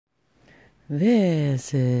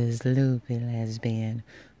This is Loopy Lesbian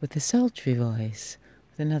with a sultry voice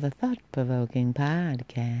with another thought-provoking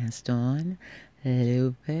podcast on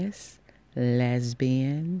lupus,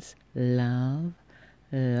 lesbians, love,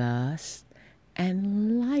 lust,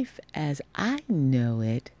 and life as I know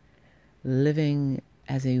it, living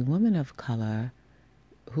as a woman of color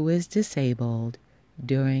who is disabled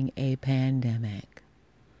during a pandemic.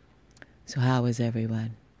 So how is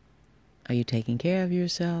everyone? Are you taking care of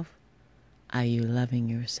yourself? Are you loving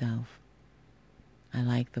yourself? I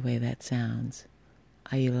like the way that sounds.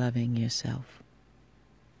 Are you loving yourself?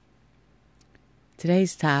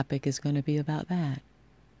 Today's topic is going to be about that.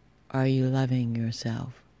 Are you loving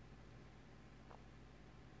yourself?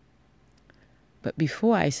 But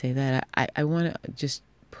before I say that, I want to just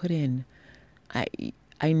put in,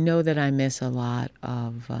 I know that I miss a lot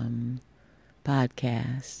of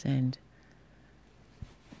podcasts, and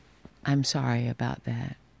I'm sorry about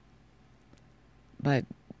that. But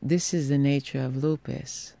this is the nature of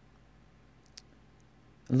lupus.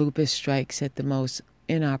 Lupus strikes at the most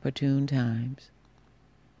inopportune times.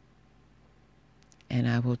 And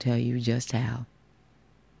I will tell you just how.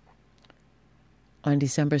 On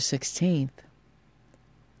December 16th,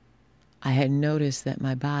 I had noticed that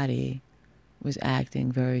my body was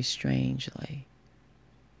acting very strangely.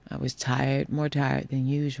 I was tired, more tired than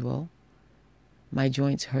usual. My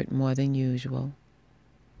joints hurt more than usual.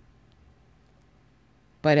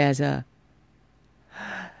 But as a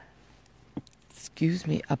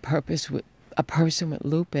person with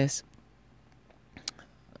lupus,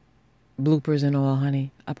 bloopers and all,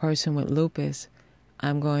 honey, a person with lupus,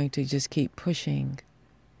 I'm going to just keep pushing.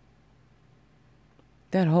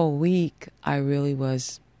 That whole week, I really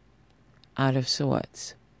was out of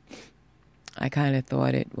sorts. I kind of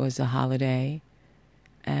thought it was a holiday,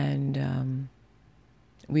 and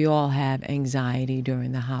we all have anxiety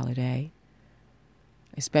during the holiday.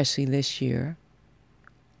 Especially this year.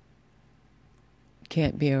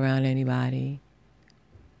 Can't be around anybody.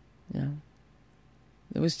 No.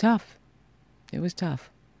 It was tough. It was tough.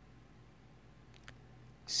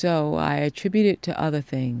 So I attribute it to other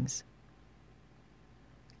things.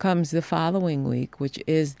 Comes the following week, which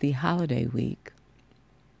is the holiday week.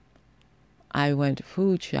 I went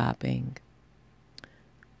food shopping.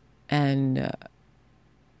 And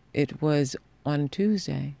it was on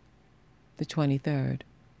Tuesday, the 23rd.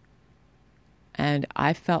 And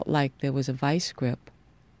I felt like there was a vice grip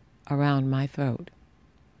around my throat.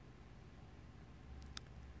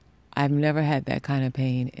 I've never had that kind of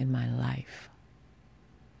pain in my life.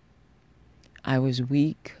 I was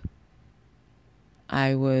weak.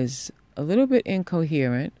 I was a little bit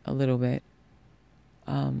incoherent, a little bit.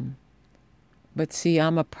 But see,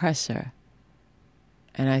 I'm a presser.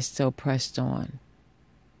 And I still pressed on.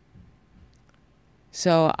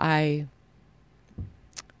 So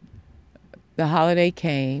the holiday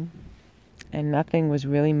came, and nothing was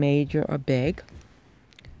really major or big.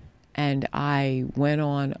 And I went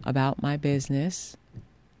on about my business,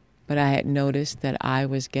 but I had noticed that I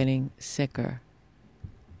was getting sicker.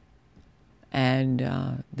 And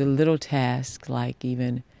the little tasks, like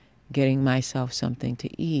even getting myself something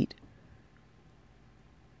to eat,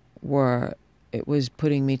 it was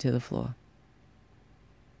putting me to the floor.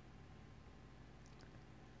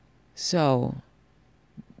 So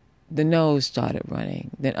the nose started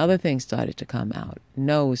running. Then other things started to come out.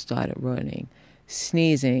 Nose started running.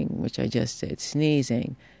 Sneezing, which I just said,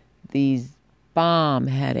 sneezing. These bomb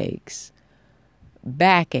headaches.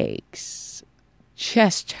 Backaches.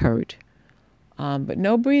 Chest hurt. But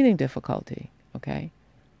no breathing difficulty, okay?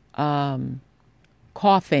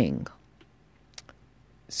 Coughing.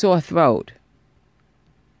 Sore throat.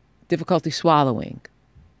 Difficulty swallowing.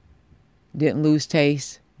 Didn't lose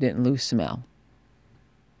taste. Didn't lose smell.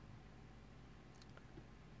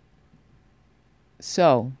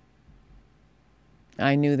 So,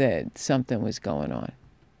 I knew that something was going on.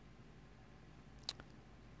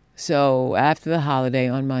 So, after the holiday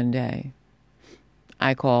on Monday,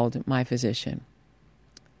 I called my physician.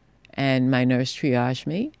 And my nurse triaged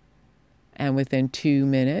me. And within 2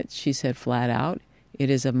 minutes, she said flat out,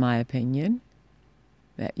 it is of my opinion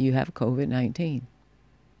that you have COVID-19.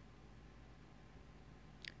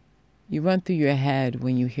 You run through your head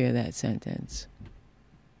when you hear that sentence.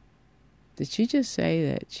 Did she just say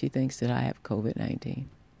that she thinks that I have COVID-19?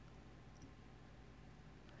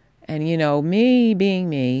 And, me being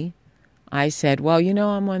me, I said, well,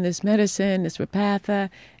 I'm on this medicine, this Repatha.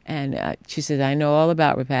 And she said, I know all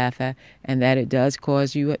about Repatha and that it does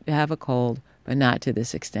cause you to have a cold, but not to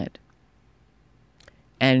this extent.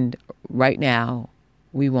 And right now,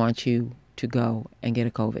 we want you to go and get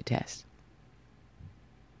a COVID test.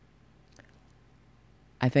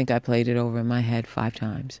 I think I played it over in my head 5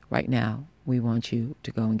 times. Right now, we want you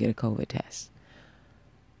to go and get a COVID test.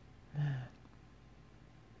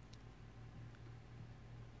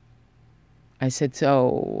 I said,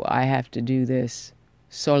 so I have to do this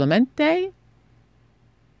solamente?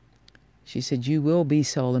 She said, you will be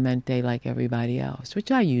solamente like everybody else,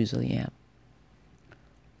 which I usually am.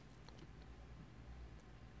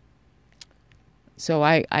 So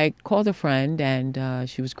I called a friend, and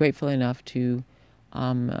she was grateful enough to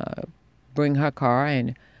bring her car,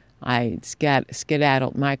 and I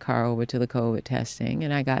skedaddled my car over to the COVID testing,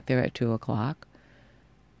 and I got there at 2 o'clock.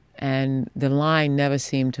 And the line never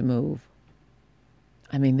seemed to move.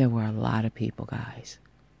 I mean, there were a lot of people, guys.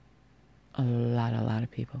 A lot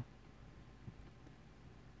of people.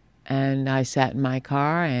 And I sat in my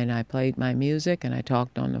car, and I played my music, and I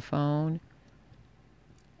talked on the phone.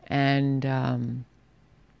 And I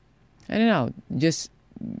don't know, just,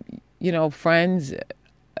 friends,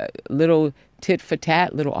 little tit for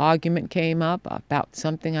tat, little argument came up about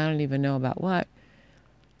something, I don't even know about what.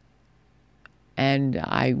 And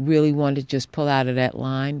I really wanted to just pull out of that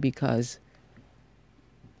line because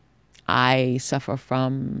I suffer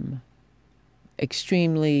from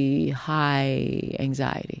extremely high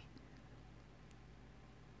anxiety.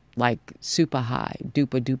 Like super high,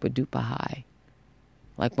 duper high.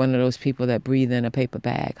 Like one of those people that breathe in a paper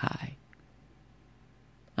bag high.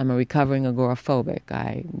 I'm a recovering agoraphobic.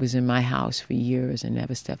 I was in my house for years and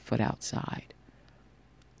never stepped foot outside.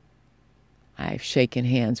 I've shaken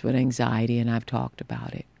hands with anxiety, and I've talked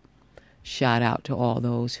about it. Shout out to all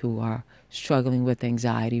those who are struggling with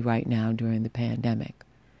anxiety right now during the pandemic.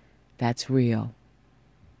 That's real.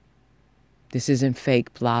 This isn't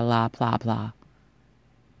fake blah, blah, blah, blah.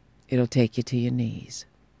 It'll take you to your knees.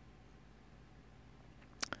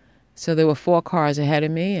 So there were 4 cars ahead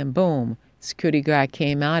of me, and boom, security guard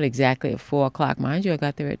came out exactly at 4 o'clock. Mind you, I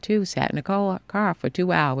got there at 2, sat in a car for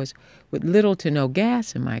 2 hours with little to no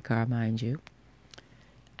gas in my car, mind you.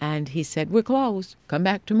 And he said, we're closed. Come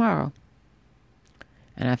back tomorrow.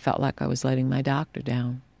 And I felt like I was letting my doctor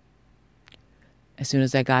down. As soon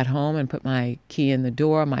as I got home and put my key in the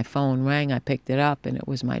door, my phone rang, I picked it up, and it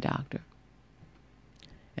was my doctor.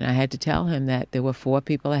 And I had to tell him that there were 4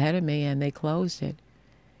 people ahead of me, and they closed it.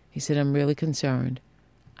 He said, I'm really concerned.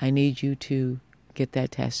 I need you to get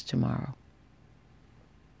that test tomorrow.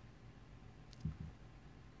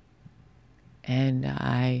 And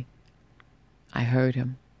I heard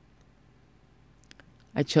him.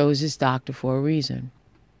 I chose this doctor for a reason.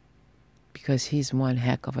 Because he's one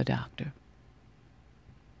heck of a doctor.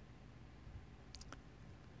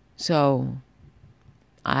 So,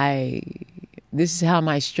 this is how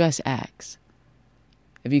my stress acts.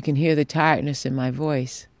 If you can hear the tiredness in my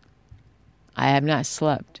voice, I have not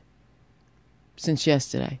slept since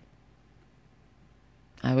yesterday.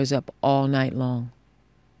 I was up all night long.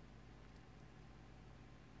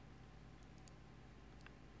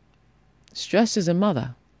 Stress is a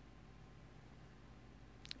mother.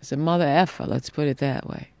 It's a mother effer, let's put it that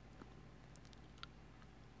way.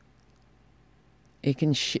 It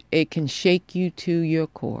can shake you to your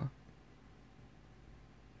core.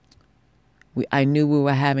 I knew we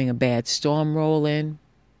were having a bad storm roll in,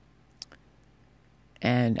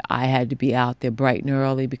 and I had to be out there bright and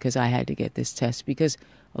early because I had to get this test, because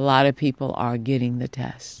a lot of people are getting the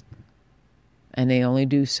test, and they only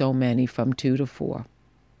do so many from 2 to 4.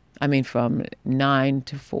 I mean from 9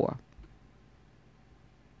 to 4.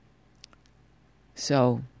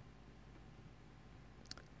 So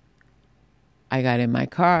I got in my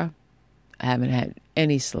car. I haven't had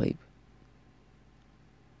any sleep.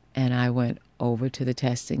 And I went over to the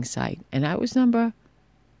testing site. And I was number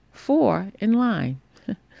 4 in line.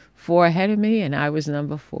 4 ahead of me, and I was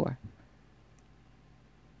number 4.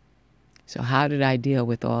 So how did I deal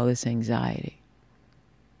with all this anxiety?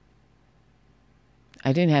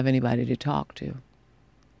 I didn't have anybody to talk to.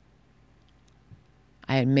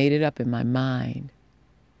 I had made it up in my mind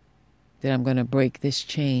that I'm going to break this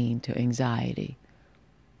chain to anxiety,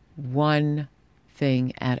 one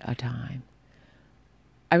thing at a time.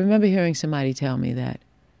 I remember hearing somebody tell me that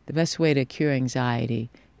the best way to cure anxiety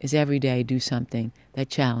is every day do something that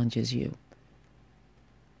challenges you.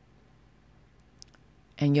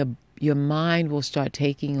 And your mind will start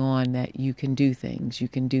taking on that you can do things, you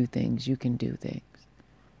can do things, you can do things.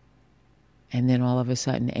 And then all of a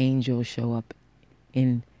sudden angels show up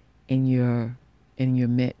in your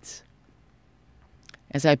midst.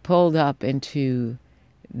 As I pulled up into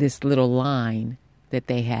this little line that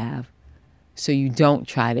they have, so you don't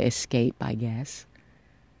try to escape, I guess,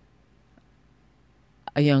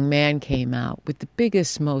 a young man came out with the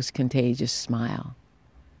biggest, most contagious smile.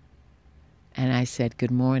 And I said,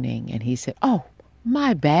 good morning. And he said, oh,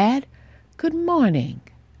 my bad. Good morning.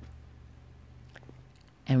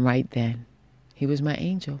 And right then, he was my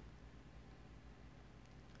angel.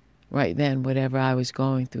 Right then, whatever I was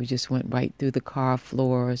going through just went right through the car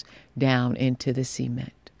floors, down into the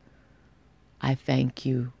cement. I thank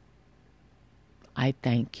you. I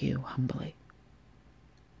thank you humbly.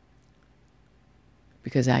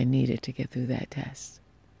 Because I needed to get through that test.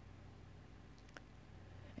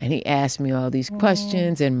 And he asked me all these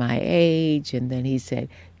questions and my age. And then he said,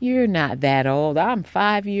 you're not that old. I'm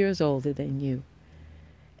 5 years older than you.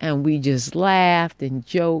 And we just laughed and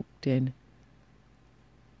joked. And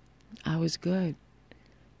I was good.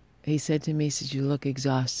 He said to me, he said, you look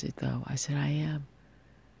exhausted, though. I said, I am.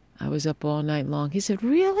 I was up all night long. He said,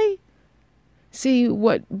 really? See,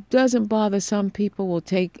 what doesn't bother some people will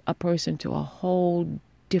take a person to a whole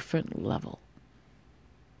different level.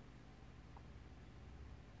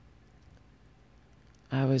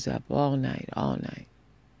 I was up all night, all night.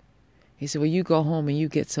 He said, well, you go home and you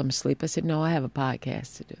get some sleep. I said, no, I have a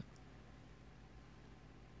podcast to do.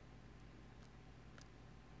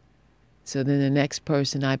 So then the next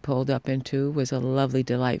person I pulled up into was a lovely,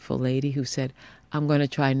 delightful lady who said, I'm going to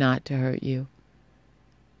try not to hurt you.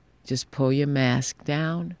 Just pull your mask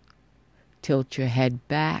down, tilt your head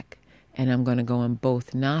back, and I'm going to go in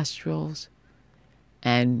both nostrils.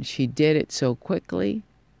 And she did it so quickly.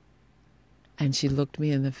 And she looked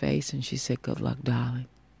me in the face and she said, good luck, darling.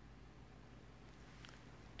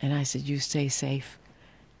 And I said, you stay safe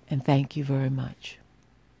and thank you very much.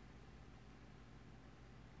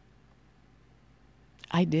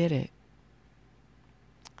 I did it.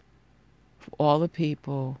 For all the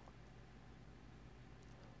people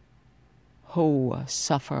who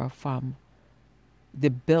suffer from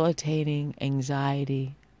debilitating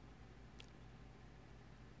anxiety,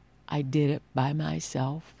 I did it by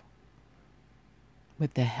myself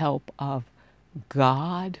with the help of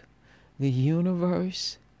God, the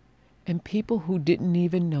universe, and people who didn't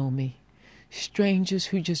even know me. Strangers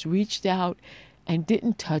who just reached out and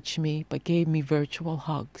didn't touch me but gave me virtual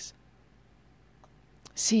hugs.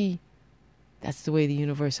 See, that's the way the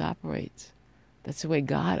universe operates. That's the way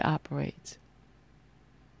God operates.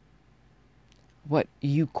 What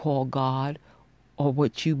you call God or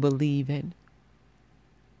what you believe in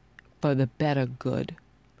for the better good.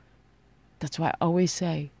 That's why I always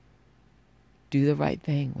say, do the right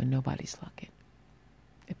thing when nobody's looking.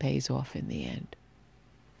 It pays off in the end.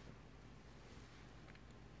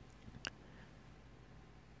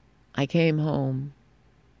 I came home.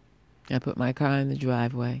 I put my car in the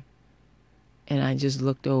driveway. And I just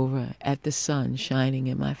looked over at the sun shining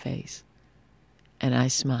in my face. And I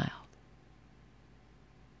smiled.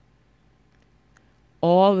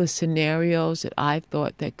 All the scenarios that I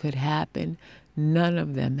thought that could happen, none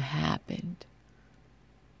of them happened.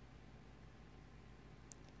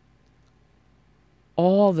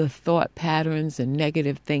 All the thought patterns, the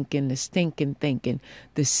negative thinking, the stinking thinking,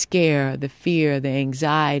 the scare, the fear, the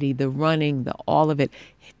anxiety, the running, all of it,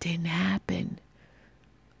 it didn't happen.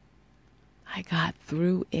 I got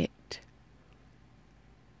through it.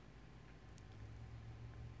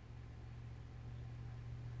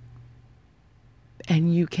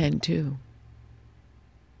 And you can too.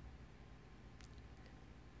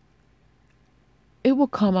 It will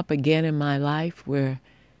come up again in my life where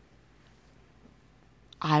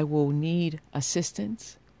I will need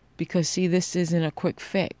assistance because, see, this isn't a quick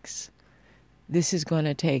fix. This is going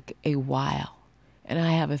to take a while. And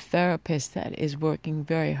I have a therapist that is working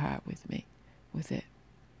very hard with me with it.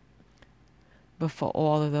 But for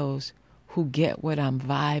all of those who get what I'm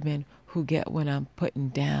vibing, who get what I'm putting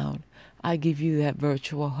down, I give you that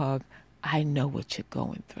virtual hug. I know what you're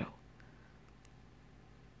going through.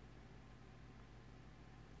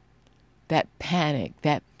 That panic,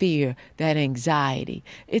 that fear, that anxiety.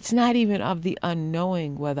 It's not even of the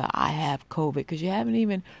unknowing whether I have COVID, because you haven't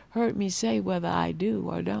even heard me say whether I do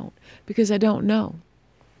or don't, because I don't know.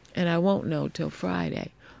 And I won't know till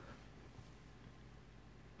Friday.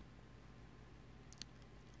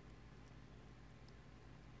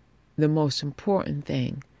 The most important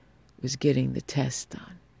thing was getting the test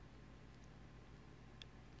done.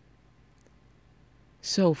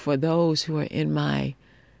 So for those who are in my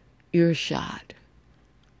earshot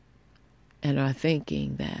and are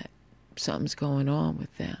thinking that something's going on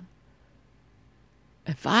with them,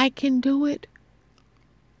 if I can do it,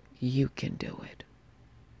 you can do it.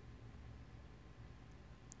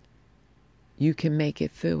 You can make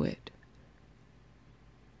it through it.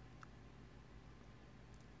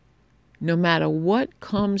 No matter what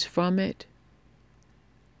comes from it,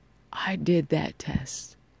 I did that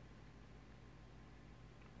test.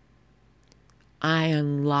 I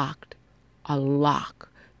unlocked a lock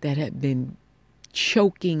that had been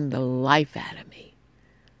choking the life out of me.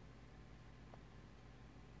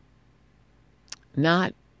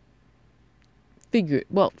 Not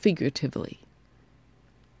figuratively.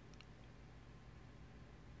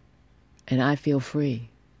 And I feel free.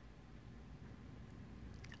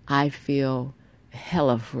 I feel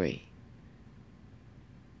hella free.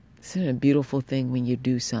 Isn't it a beautiful thing when you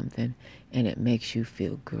do something and it makes you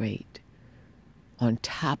feel great? On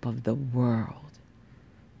top of the world.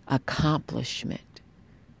 Accomplishment.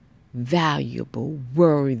 Valuable.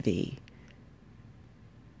 Worthy.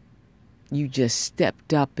 You just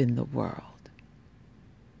stepped up in the world.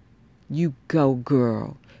 You go,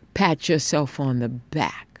 girl. Pat yourself on the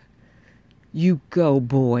back. You go,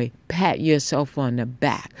 boy. Pat yourself on the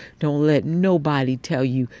back. Don't let nobody tell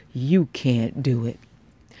you you can't do it.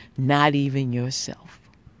 Not even yourself.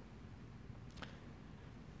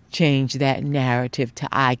 Change that narrative to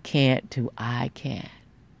I can't to I can.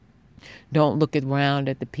 Don't look around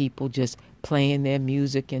at the people just playing their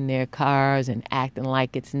music in their cars and acting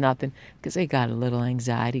like it's nothing, because they got a little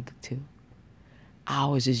anxiety too.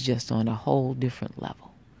 Ours is just on a whole different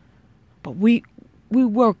level. But we're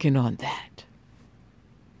working on that.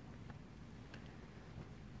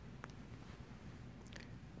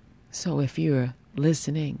 So if you're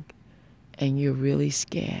listening and you're really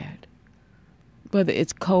scared, whether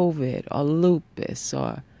it's COVID or lupus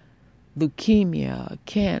or leukemia or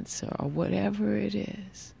cancer or whatever it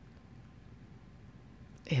is,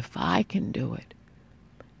 if I can do it,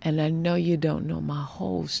 and I know you don't know my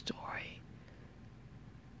whole story,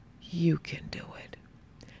 you can do it.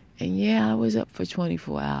 And yeah, I was up for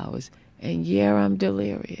 24 hours, and yeah, I'm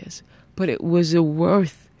delirious, but it was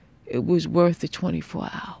worth the 24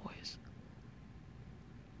 hours.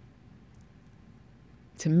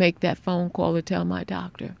 To make that phone call to tell my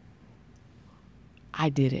doctor, I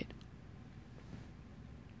did it.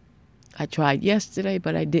 I tried yesterday,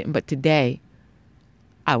 but I didn't. But today,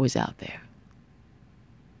 I was out there.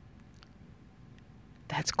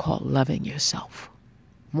 That's called loving yourself.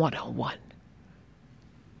 101.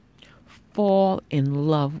 Fall in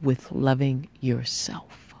love with loving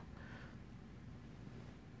yourself.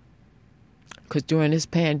 Because during this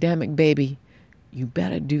pandemic, baby, you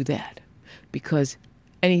better do that. Because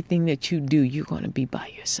anything that you do, you're going to be by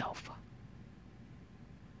yourself.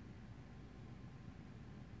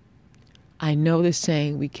 I know the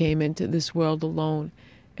saying, we came into this world alone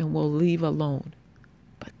and we'll leave alone.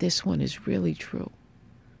 But this one is really true.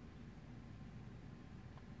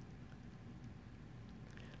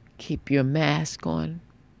 Keep your mask on.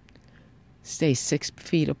 Stay 6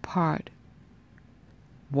 feet apart.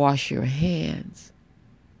 Wash your hands.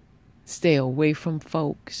 Stay away from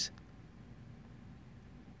folks.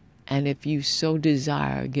 And if you so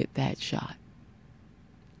desire, get that shot.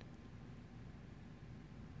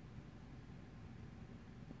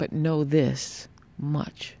 But know this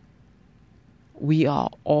much. We are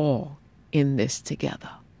all in this together.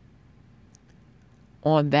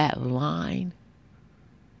 On that line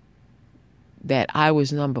that I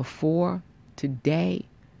was number 4 today,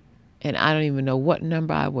 and I don't even know what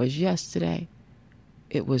number I was yesterday,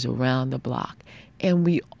 it was around the block. And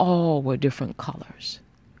we all were different colors.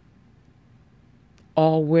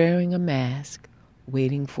 All wearing a mask,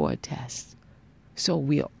 waiting for a test. So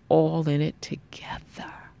we are all in it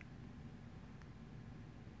together.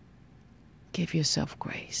 Give yourself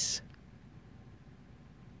grace.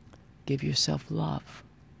 Give yourself love.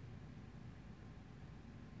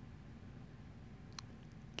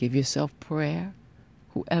 Give yourself prayer,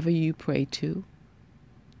 whoever you pray to.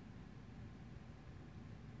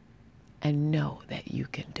 And know that you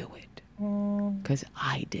can do it. Because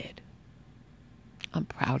I did. I'm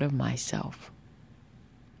proud of myself.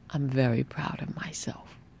 I'm very proud of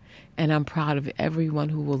myself. And I'm proud of everyone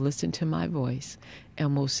who will listen to my voice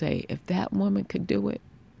and will say, if that woman could do it,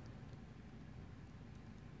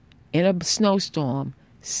 in a snowstorm,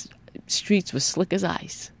 streets were slick as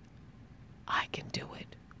ice, I can do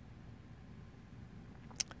it.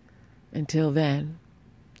 Until then,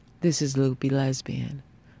 this is Loopy Lesbian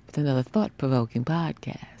with another thought-provoking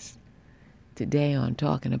podcast. Today on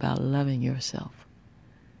talking about loving yourself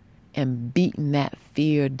and beating that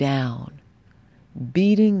fear down.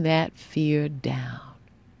 Beating that fear down.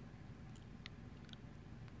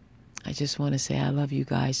 I just want to say I love you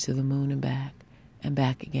guys to the moon and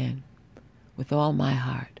back again with all my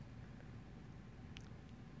heart.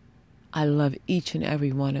 I love each and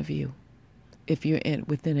every one of you. If you're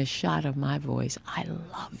within a shot of my voice, I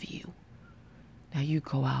love you. Now you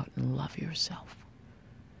go out and love yourself.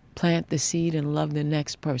 Plant the seed and love the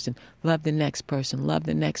next person. Love the next person. Love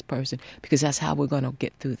the next person. Because that's how we're going to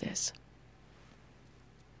get through this.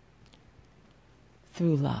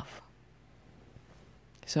 Through love.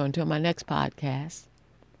 So until my next podcast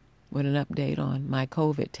with an update on my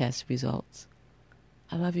COVID test results,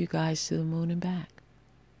 I love you guys to the moon and back.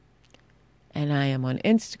 And I am on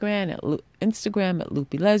Instagram at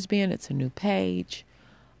Loopy Lesbian. It's a new page.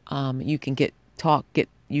 You can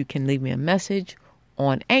you can leave me a message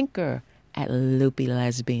on Anchor at Loopy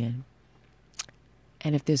Lesbian.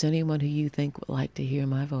 And if there's anyone who you think would like to hear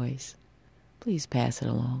my voice, please pass it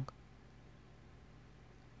along.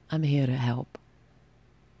 I'm here to help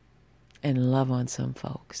and love on some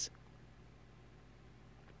folks.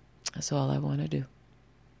 That's all I want to do.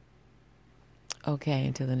 Okay,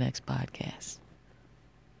 until the next podcast.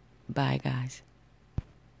 Bye, guys.